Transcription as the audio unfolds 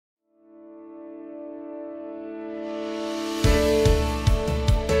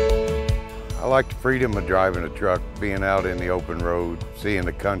like the freedom of driving a truck, being out in the open road, seeing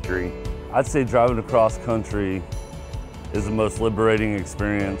the country. I'd say driving across country is the most liberating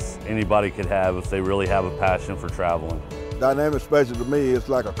experience anybody could have if they really have a passion for traveling. Dynamic Special to me, it's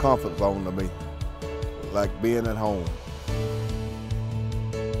like a comfort zone to me, like being at home.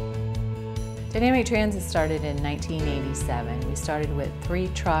 Dynamic Transit started in 1987. We started with 3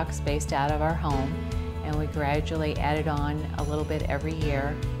 trucks based out of our home, and we gradually added on a little bit every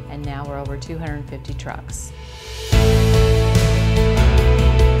year, and now we're over 250 trucks.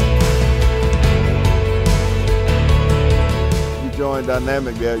 You join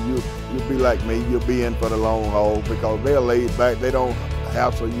Dynamic there, you'll be like me, you'll be in for the long haul because they're laid back, they don't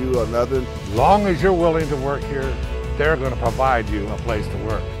hassle you or nothing. As long as you're willing to work here, they're going to provide you a place to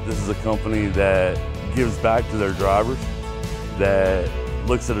work. This is a company that gives back to their drivers, that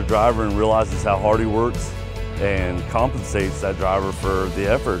looks at a driver and realizes how hard he works and compensates that driver for the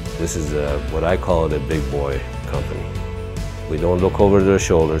effort. This is what I call it a big boy company. We don't look over their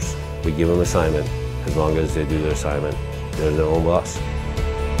shoulders. We give them assignment. As long as they do their assignment, they're their own boss.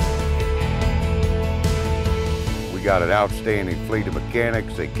 We got an outstanding fleet of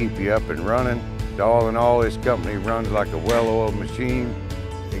mechanics. They keep you up and running. All in all, this company runs like a well-oiled machine.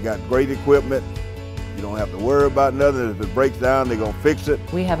 They got great equipment. You don't have to worry about nothing. If it breaks down, they're going to fix it.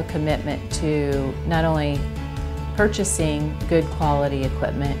 We have a commitment to not only purchasing good quality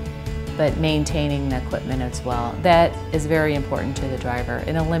equipment, but maintaining the equipment as well. That is very important to the driver.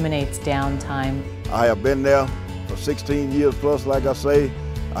 It eliminates downtime. I have been there for 16 years plus, like I say.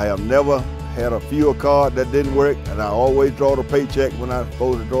 I have never had a fuel card that didn't work, and I always draw the paycheck when I'm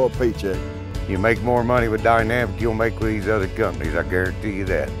supposed to draw a paycheck. You make more money with Dynamic you'll make with these other companies, I guarantee you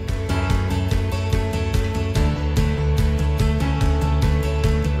that.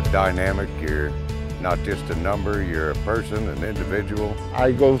 With Dynamic, you're not just a number, you're a person, an individual.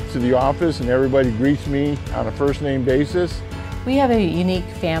 I go to the office and everybody greets me on a first name basis. We have a unique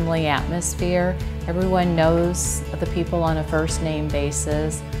family atmosphere. Everyone knows the people on a first name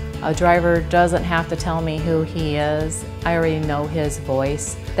basis. A driver doesn't have to tell me who he is. I already know his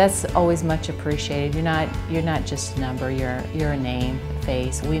voice. That's always much appreciated. You're not just a number, you're a name, a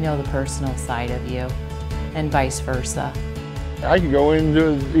face. We know the personal side of you, and vice versa. I could go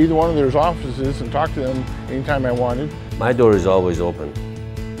into either one of their offices and talk to them anytime I wanted. My door is always open.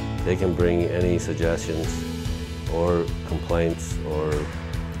 They can bring any suggestions or complaints or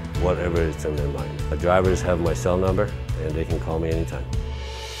whatever is in their mind. The drivers have my cell number and they can call me anytime.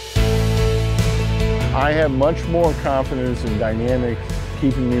 I have much more confidence in Dynamic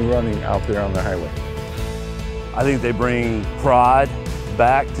keeping me running out there on the highway. I think they bring pride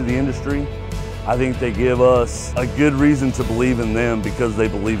back to the industry. I think they give us a good reason to believe in them because they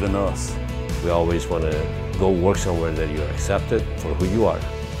believe in us. We always want to go work somewhere that you're accepted for who you are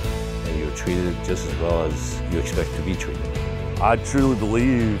and you're treated just as well as you expect to be treated. I truly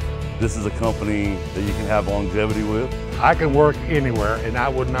believe this is a company that you can have longevity with. I can work anywhere and I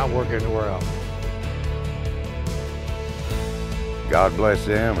would not work anywhere else. God bless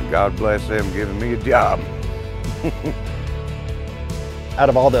them, and God bless them giving me a job. Out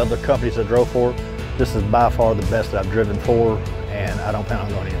of all the other companies I drove for, this is by far the best that I've driven for, and I don't plan on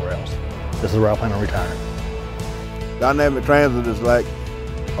going anywhere else. This is where I plan on retiring. Dynamic Transit is like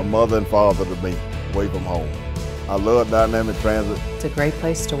a mother and father to me, away from home. I love Dynamic Transit. It's a great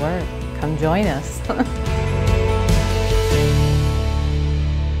place to work. Come join us.